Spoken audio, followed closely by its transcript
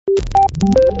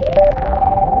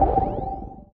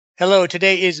Hello,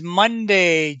 today is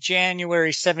Monday,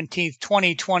 January 17th,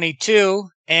 2022,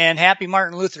 and happy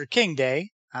Martin Luther King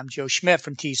Day. I'm Joe Schmidt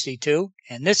from TC2,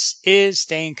 and this is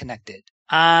Staying Connected.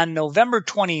 On November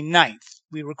 29th,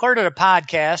 we recorded a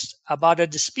podcast about a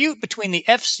dispute between the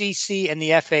FCC and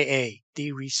the FAA,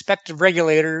 the respective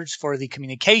regulators for the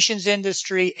communications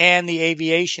industry and the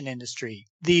aviation industry.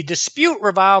 The dispute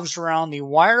revolves around the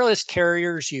wireless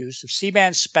carriers' use of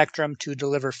C-band spectrum to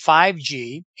deliver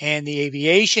 5G and the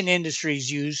aviation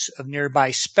industry's use of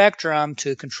nearby spectrum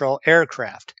to control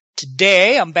aircraft.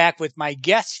 Today, I'm back with my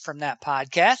guests from that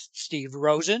podcast, Steve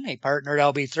Rosen, a partner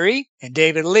at LB3, and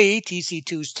David Lee,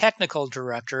 TC2's technical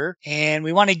director, and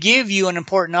we want to give you an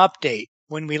important update.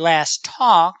 When we last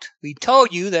talked, we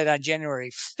told you that on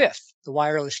January 5th, the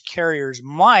wireless carriers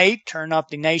might turn up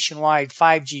the nationwide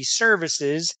 5G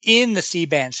services in the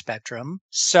C-band spectrum,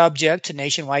 subject to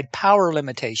nationwide power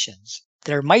limitations.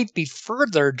 There might be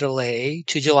further delay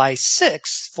to July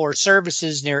 6th for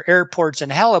services near airports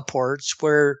and heliports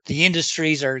where the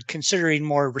industries are considering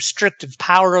more restrictive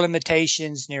power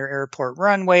limitations near airport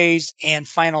runways and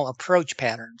final approach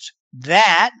patterns.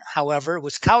 That, however,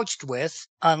 was couched with,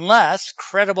 unless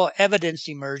credible evidence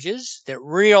emerges that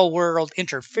real-world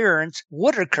interference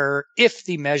would occur if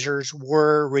the measures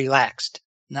were relaxed.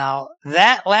 Now,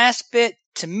 that last bit,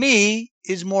 to me,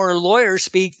 is more lawyer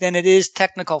speak than it is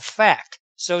technical fact.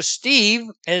 So, Steve,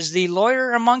 as the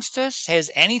lawyer amongst us, has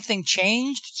anything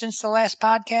changed since the last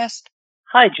podcast?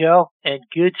 Hi, Joe, and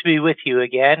good to be with you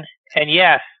again. And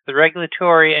yes, the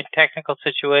regulatory and technical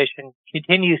situation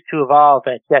continues to evolve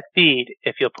at jet speed,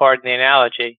 if you'll pardon the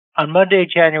analogy. On Monday,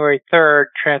 January 3rd,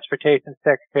 Transportation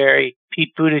Secretary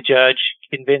Pete Buttigieg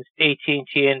convinced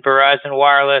AT&T and Verizon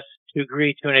Wireless to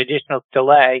agree to an additional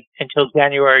delay until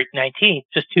January 19th,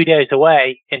 just 2 days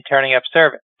away, in turning up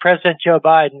service. President Joe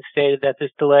Biden stated that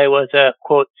this delay was a,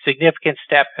 quote, significant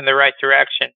step in the right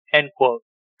direction, end quote.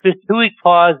 This 2-week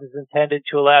pause is intended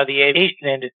to allow the aviation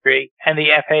industry and the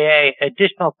FAA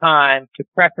additional time to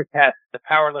pressure test the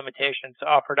power limitations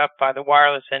offered up by the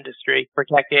wireless industry to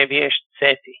protect aviation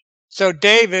safety. So,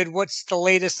 David, what's the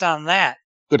latest on that?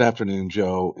 Good afternoon,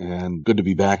 Joe, and good to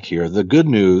be back here. The good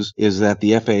news is that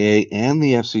the FAA and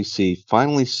the FCC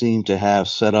finally seem to have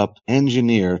set up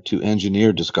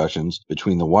engineer-to-engineer discussions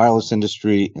between the wireless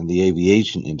industry and the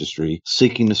aviation industry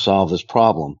seeking to solve this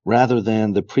problem, rather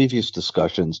than the previous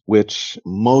discussions, which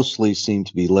mostly seem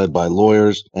to be led by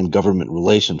lawyers and government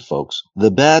relations folks.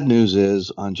 The bad news is,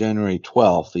 on January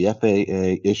 12th, the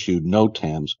FAA issued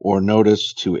NOTAMs, or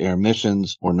Notice to Air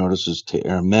Missions, or Notices to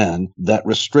Airmen, that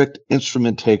restrict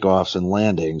instrument takeoffs and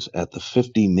landings at the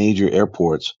 50 major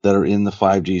airports that are in the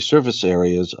 5G service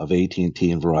areas of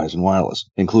AT&T and Verizon Wireless.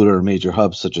 Included are major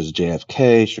hubs such as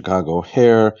JFK, Chicago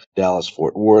O'Hare,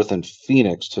 Dallas-Fort Worth, and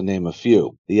Phoenix, to name a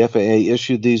few. The FAA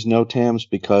issued these NOTAMs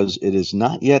because it is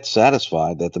not yet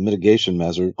satisfied that the mitigation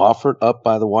measures offered up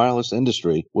by the wireless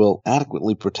industry will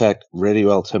adequately protect radio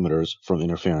altimeters from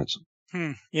interference.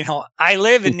 I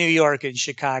live in New York and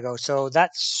Chicago, so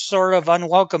that's sort of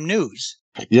unwelcome news.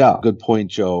 Yeah, good point,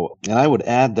 Joe. And I would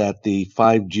add that the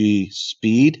 5G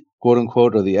speed, quote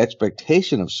unquote, or the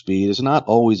expectation of speed is not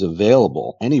always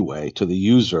available anyway to the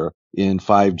user in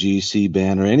 5G,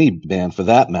 C-band, or any band for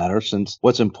that matter, since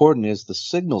what's important is the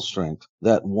signal strength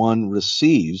that one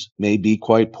receives may be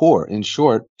quite poor. In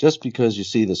short, just because you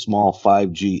see the small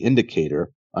 5G indicator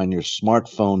on your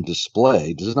smartphone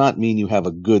display does not mean you have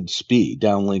a good speed,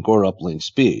 downlink or uplink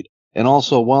speed. And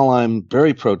also, while I'm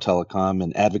very pro-telecom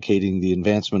and advocating the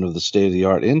advancement of the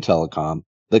state-of-the-art in telecom,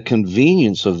 the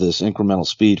convenience of this incremental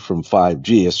speed from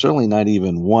 5G is certainly not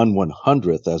even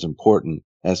 1/100th as important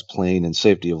as plane and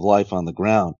safety of life on the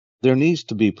ground. There needs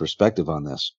to be perspective on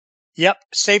this. Yep,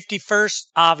 safety first,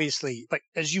 obviously. But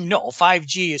as you know,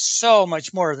 5G is so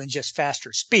much more than just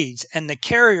faster speeds. And the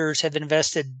carriers have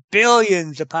invested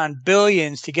billions upon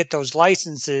billions to get those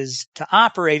licenses to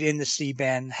operate in the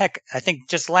C-band. Heck, I think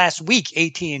just last week,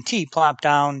 AT&T plopped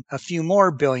down a few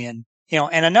more billion.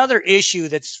 And another issue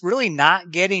that's really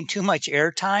not getting too much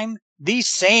airtime, these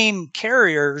same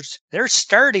carriers, they're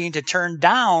starting to turn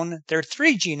down their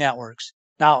 3G networks.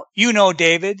 Now,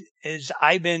 David, as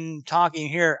I've been talking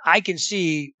here, I can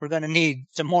see we're going to need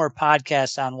some more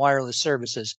podcasts on wireless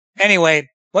services. Anyway,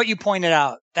 what you pointed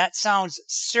out, that sounds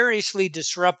seriously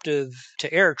disruptive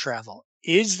to air travel.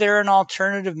 Is there an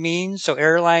alternative means so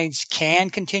airlines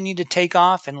can continue to take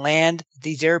off and land at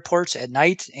these airports at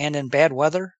night and in bad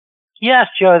weather? Yes,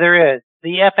 Joe, there is.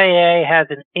 The FAA has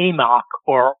an AMOC,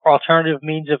 or Alternative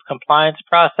Means of Compliance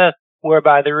process,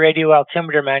 whereby the radio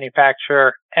altimeter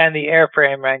manufacturer and the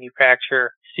airframe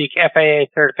manufacturer seek FAA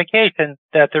certification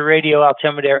that the radio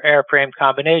altimeter airframe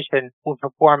combination will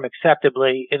perform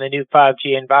acceptably in the new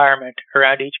 5G environment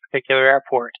around each particular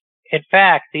airport. In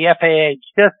fact, the FAA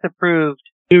just approved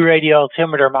new radio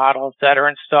altimeter models that are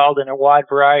installed in a wide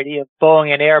variety of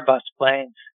Boeing and Airbus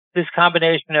planes. This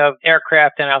combination of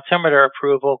aircraft and altimeter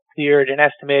approval cleared an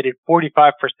estimated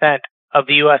 45% of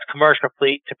the U.S. commercial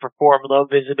fleet to perform low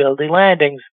visibility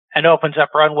landings and opens up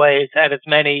runways at as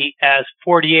many as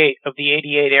 48 of the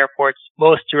 88 airports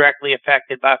most directly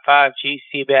affected by 5G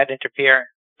C-band interference.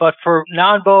 But for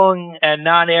non-Boeing and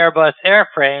non-Airbus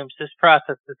airframes, this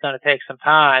process is going to take some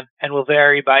time and will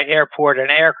vary by airport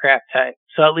and aircraft type.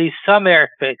 So at least some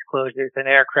airspace closures and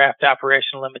aircraft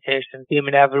operational limitations seem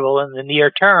inevitable in the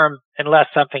near term unless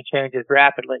something changes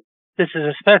rapidly. This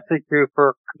is especially true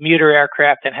for commuter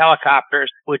aircraft and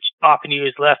helicopters, which often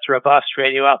use less robust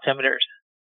radio altimeters.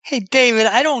 Hey, David,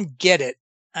 I don't get it.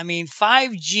 I mean,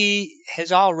 5G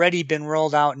has already been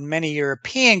rolled out in many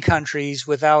European countries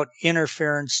without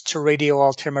interference to radio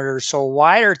altimeters. So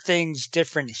why are things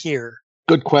different here?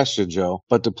 Good question, Joe.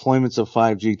 But deployments of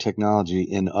 5G technology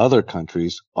in other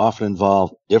countries often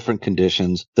involve different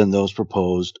conditions than those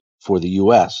proposed for the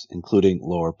U.S., including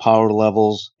lower power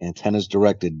levels, antennas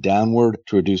directed downward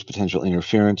to reduce potential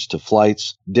interference to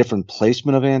flights, different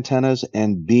placement of antennas,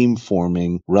 and beam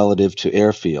forming relative to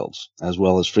airfields, as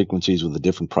well as frequencies with a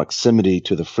different proximity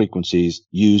to the frequencies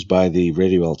used by the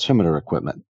radio altimeter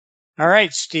equipment. All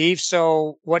right, Steve.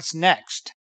 So what's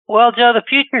next? Well, Joe, the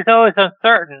future is always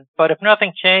uncertain, but if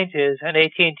nothing changes and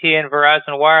AT&T and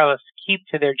Verizon Wireless keep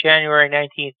to their January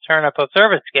 19th turn-up of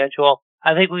service schedule,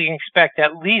 I think we can expect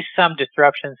at least some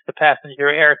disruptions to passenger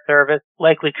air service,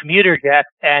 likely commuter jets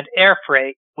and air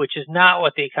freight, which is not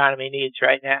what the economy needs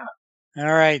right now.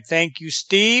 All right. Thank you,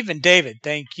 Steve. And David,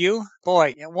 thank you.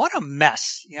 Boy, what a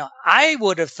mess. I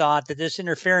would have thought that this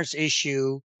interference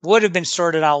issue would have been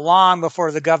sorted out long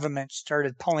before the government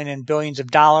started pulling in billions of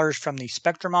dollars from the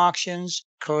spectrum auctions.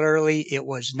 Clearly, it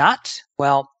was not.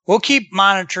 Well, we'll keep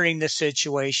monitoring the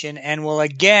situation and we'll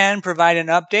again provide an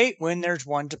update when there's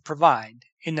one to provide.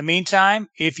 In the meantime,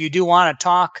 if you do want to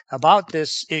talk about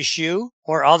this issue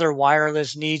or other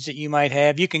wireless needs that you might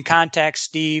have, you can contact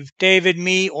Steve, David,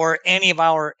 me, or any of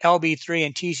our LB3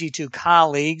 and TC2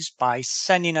 colleagues by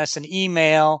sending us an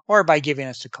email or by giving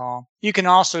us a call. You can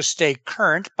also stay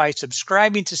current by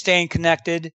subscribing to Staying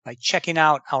Connected, by checking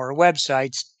out our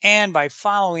websites, and by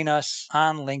following us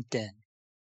on LinkedIn.